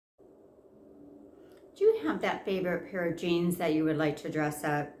Do you have that favorite pair of jeans that you would like to dress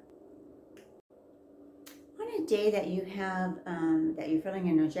up? On a day that you have, that you're feeling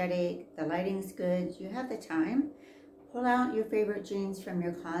energetic, the lighting's good, you have the time, pull out your favorite jeans from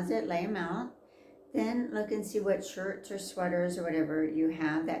your closet, lay them out, then look and see what shirts or sweaters or whatever you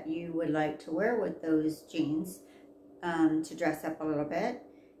have that you would like to wear with those jeans to dress up a little bit.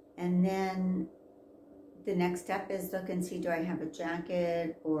 And then the next step is look and see, do I have a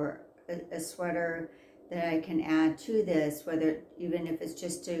jacket or a sweater that I can add to this, whether even if it's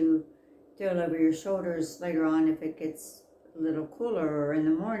just to throw it over your shoulders later on if it gets a little cooler, or in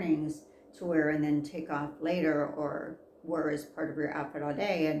the mornings to wear and then take off later, or wear as part of your outfit all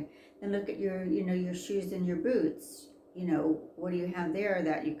day. And then look at your, your shoes and your boots. What do you have there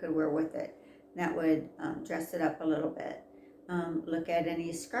that you could wear with it that would dress it up a little bit. Look at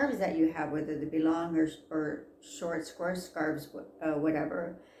any scarves that you have, whether they be long or short, square scarves,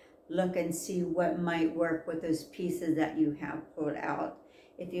 whatever. Look and see what might work with those pieces that you have pulled out.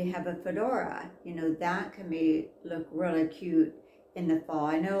 If you have a fedora, that can look really cute in the fall.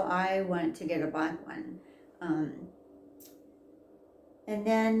 I know I want to get a black one. And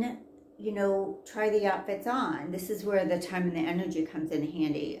then, try the outfits on. This is where the time and the energy comes in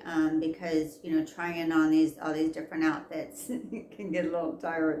handy, because, trying on all these different outfits can get a little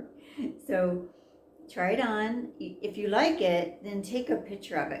tiring. So try it on. If you like it, then take a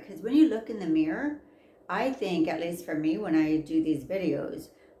picture of it. Because when you look in the mirror, I think, at least for me, when I do these videos,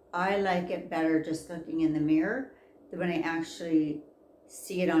 I like it better just looking in the mirror than when I actually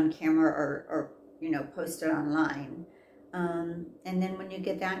see it on camera or post it online. And then when you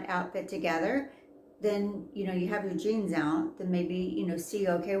get that outfit together, then, you have your jeans out, then maybe, see,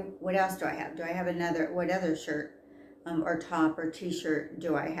 okay, what else do I have? Do I have what other shirt or top or t-shirt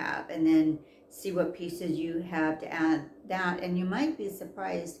do I have? And then see what pieces you have to add that. And you might be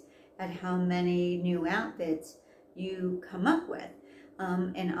surprised at how many new outfits you come up with.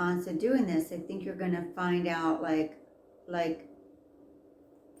 And also doing this, I think you're going to find out, like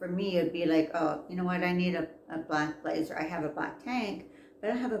for me, it'd be like, oh, you know what, I need a black blazer. I have a black tank, but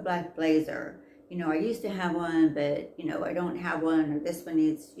I don't have a black blazer. I used to have one, but, I don't have one, or this one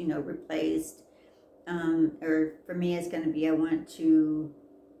needs, replaced. Or for me, it's going to be, I want to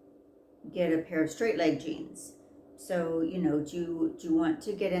get a pair of straight leg jeans. So, do you want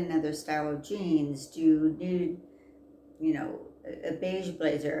to get another style of jeans? Do you need, a beige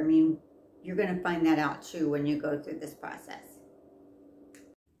blazer? I mean, you're going to find that out too when you go through this process.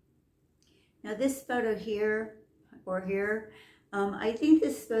 Now this photo here, or here, I think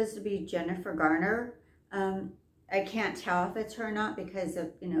this is supposed to be Jennifer Garner. I can't tell if it's her or not because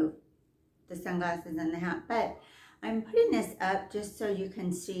of, the sunglasses and the hat, but I'm putting this up just so you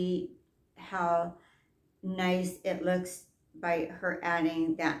can see how nice it looks by her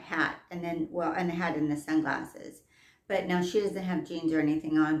adding that hat, and then, and the hat and the sunglasses. But now she doesn't have jeans or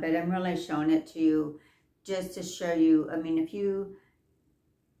anything on, but I'm really showing it to you just to show you, I mean,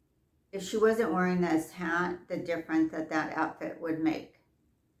 if she wasn't wearing this hat, the difference that outfit would make.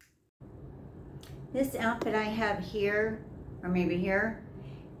 This outfit I have here, or maybe here,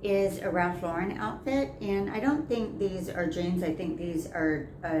 is a Ralph Lauren outfit, and I don't think these are jeans. I think these are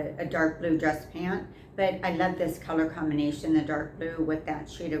a dark blue dress pant, but I love this color combination, the dark blue with that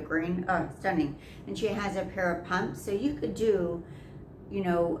shade of green. Oh, stunning. And she has a pair of pumps, so you could do,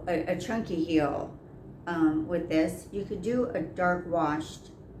 a chunky heel with this. You could do a dark washed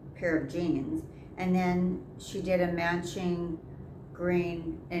pair of jeans, and then she did a matching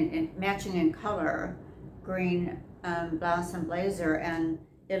green and matching in color green blouse and blazer, and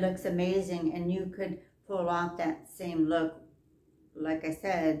it looks amazing. And you could pull off that same look, like I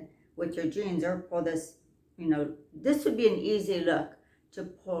said, with your jeans, or pull this, this would be an easy look to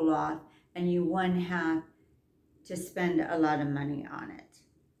pull off, and you wouldn't have to spend a lot of money on it.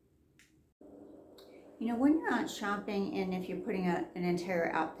 When you're out shopping, and if you're putting an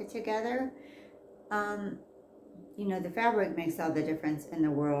entire outfit together, the fabric makes all the difference in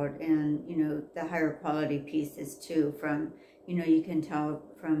the world, and, the higher quality pieces too, from, you can tell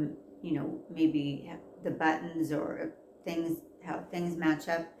from, maybe the buttons or things, how things match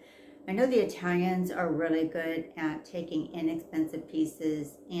up. I know the Italians are really good at taking inexpensive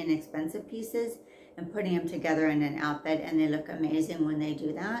pieces and putting them together in an outfit, and they look amazing when they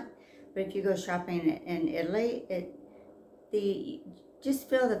do that. But if you go shopping in Italy, just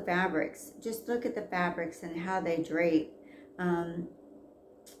feel the fabrics. Just look at the fabrics and how they drape.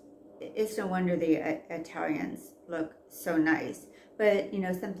 It's no wonder the Italians look so nice. But,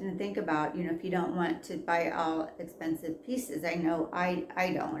 something to think about, if you don't want to buy all expensive pieces. I know I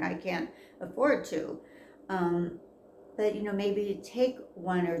don't. I can't afford to. but you know, maybe take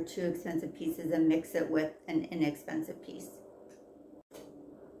one or two expensive pieces and mix it with an inexpensive piece.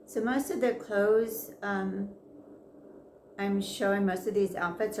 So most of the clothes I'm showing, most of these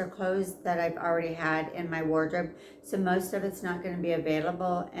outfits are clothes that I've already had in my wardrobe. So most of it's not going to be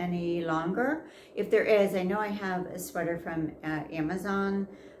available any longer. If there is, I know I have a sweater from Amazon.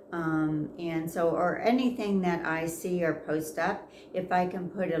 And so, or anything that I see or post up, if I can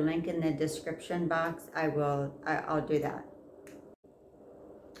put a link in the description box, I'll do that.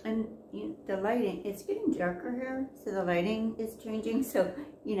 And you know, the lighting, it's getting darker here, so the lighting is changing. So,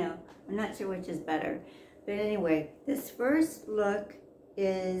 you know, I'm not sure which is better. But anyway, this first look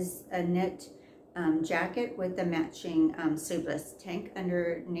is a knit jacket with the matching sleeveless tank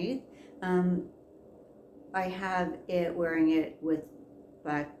underneath. I have it wearing it with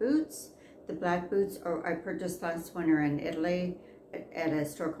black boots. The black boots I purchased last winter in Italy at a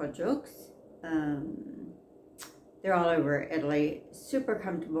store called Jokes. They're all over Italy. Super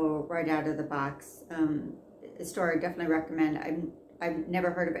comfortable right out of the box. A store I definitely recommend. I've never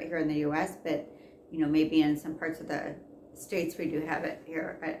heard of it here in the US, but you know, maybe in some parts of the States we do have it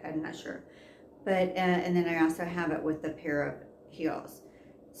here. I'm not sure. But, and then I also have it with a pair of heels.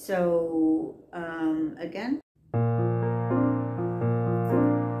 So, again.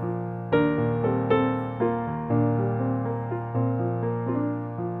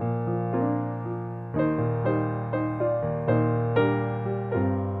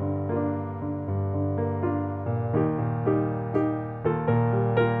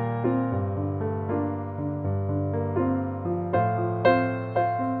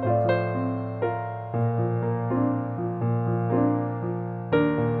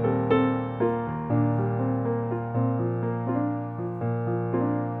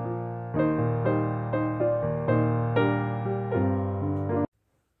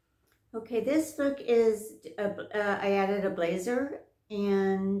 Okay, this look is, I added a blazer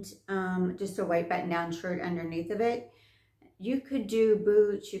and just a white button-down shirt underneath of it. You could do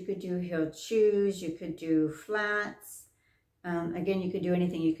boots, you could do heeled shoes, you could do flats. Again, you could do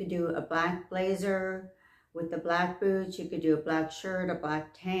anything. You could do a black blazer with the black boots. You could do a black shirt, a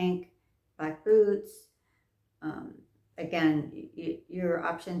black tank, black boots. Again, your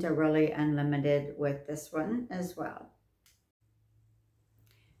options are really unlimited with this one as well.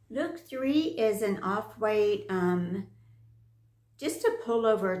 Look 3 is an off-white, just a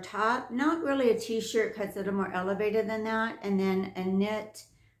pullover top, not really a t-shirt because it's a little more elevated than that, and then a knit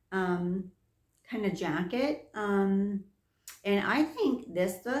kind of jacket. And I think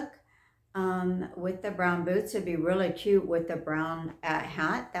this look with the brown boots would be really cute with the brown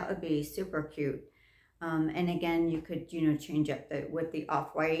hat. That would be super cute. And again, you could, you know, change up with the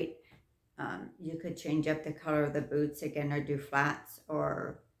off-white, you could change up the color of the boots again, or do flats,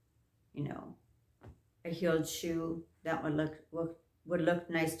 or you know, a heeled shoe. That would look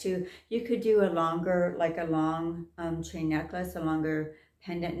nice too. You could do a longer, like a long chain necklace, a longer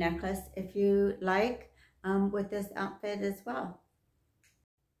pendant necklace if you like, with this outfit as well.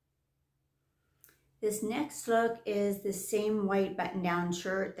 This next look is the same white button-down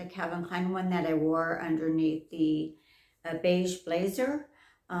shirt, the Calvin Klein one that I wore underneath the beige blazer.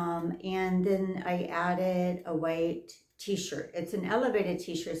 And then I added a white t-shirt. It's an elevated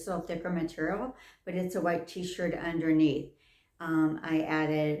t-shirt, still thicker material, but it's a white t-shirt underneath. I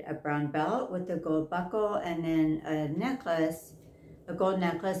added a brown belt with a gold buckle, and then a necklace, a gold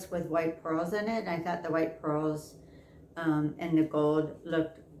necklace with white pearls in it. I thought the white pearls and the gold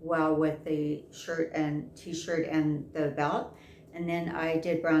looked well with the shirt and t-shirt and the belt. And then I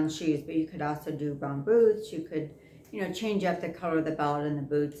did brown shoes, but you could also do brown boots. You could, you know, change up the color of the belt and the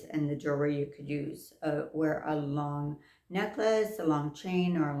boots and the jewelry. You could use, wear a long necklace, a long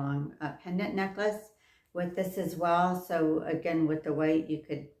chain, or a long pendant necklace with this as well. So again, with the white, you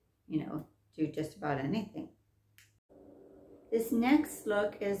could, you know, do just about anything. This next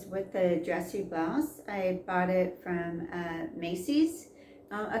look is with the dressy blouse. I bought it from Macy's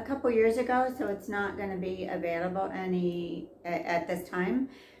a couple years ago, so it's not going to be available at this time.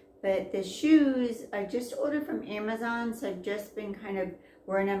 But the shoes I just ordered from Amazon, so I've just been kind of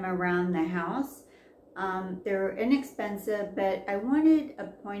wearing them around the house. They're inexpensive, but I wanted a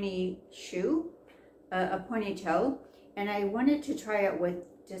pointy shoe, a pointy toe, and I wanted to try it with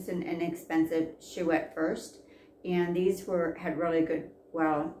just an inexpensive shoe at first. And these had really good,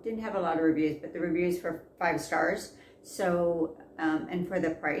 well, didn't have a lot of reviews, but the reviews were 5 stars. So, and for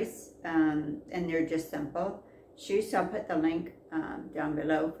the price, and they're just simple shoes. So I'll put the link down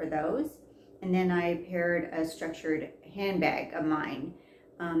below for those. And then I paired a structured handbag of mine.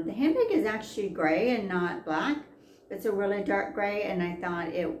 The handbag is actually gray and not black. It's a really dark gray, and I thought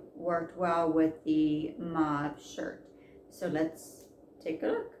it worked well with the mauve shirt. So let's take a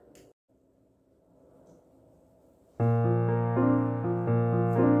look.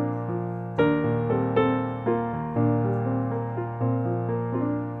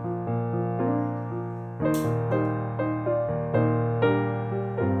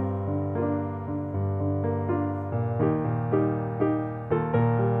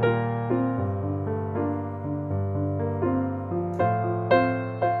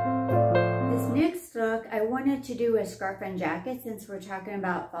 I wanted to do a scarf and jacket since we're talking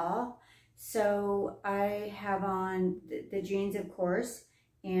about fall. So I have on the jeans, of course,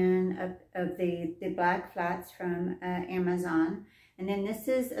 and of the black flats from Amazon. And then this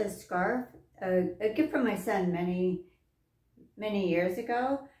is a scarf, a gift from my son many years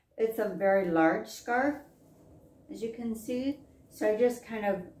ago. It's a very large scarf, as you can see. So I just kind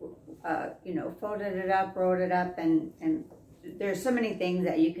of, you know, folded it up, rolled it up, and there's so many things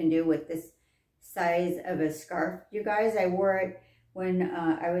that you can do with this size of a scarf. You guys, I wore it when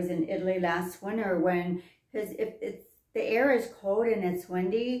I was in Italy last winter, because if the air is cold and it's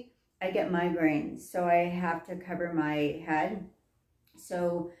windy, I get migraines, so I have to cover my head.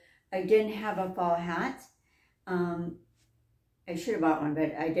 So I didn't have a fall hat. I should have bought one,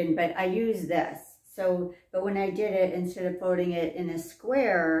 but I didn't. But I used this. So, but when I did it, instead of folding it in a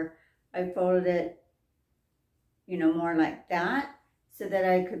square, I folded it, you know, more like that, so that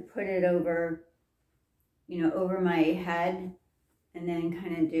I could put it over, you know, over my head, and then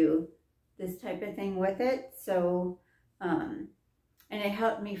kind of do this type of thing with it. So, and it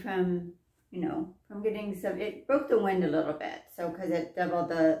helped me from, you know, from getting some, it broke the wind a little bit. So, because it doubled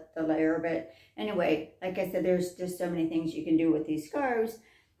the layer. But anyway, like I said, there's just so many things you can do with these scarves.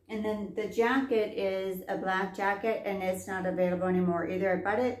 And then the jacket is a black jacket, and it's not available anymore either. I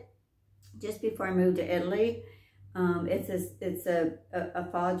bought it just before I moved to Italy. It's a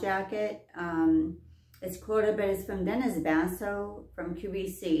fall jacket. It's quoted, but it's from Dennis Basso from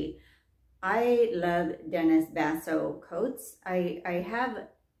QVC. I love Dennis Basso coats. I have,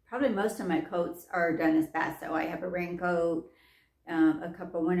 probably most of my coats are Dennis Basso. I have a raincoat, a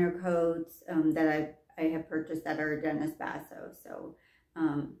couple winter coats that I have purchased that are Dennis Basso. So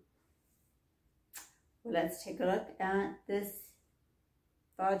well, let's take a look at this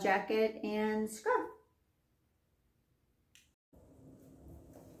fall jacket and scarf.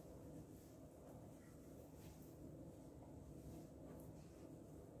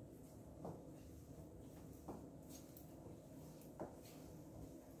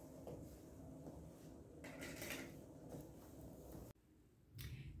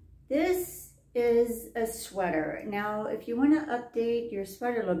 This is a sweater. Now, if you want to update your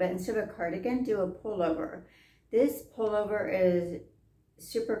sweater a little bit, instead of a cardigan, do a pullover. This pullover is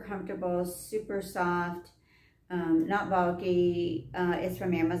super comfortable, super soft, not bulky. It's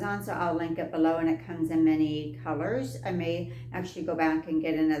from Amazon, so I'll link it below, and it comes in many colors. I may actually go back and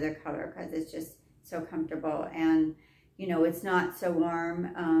get another color because it's just so comfortable, and you know, it's not so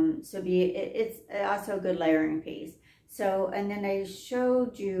warm. It's also a good layering piece. So, and then I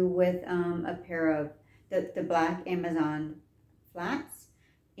showed you with a pair of the black Amazon flats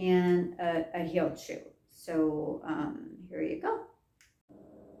and a heeled shoe. So here you go.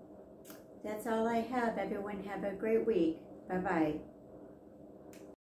 That's all I have. Everyone have a great week. Bye-bye.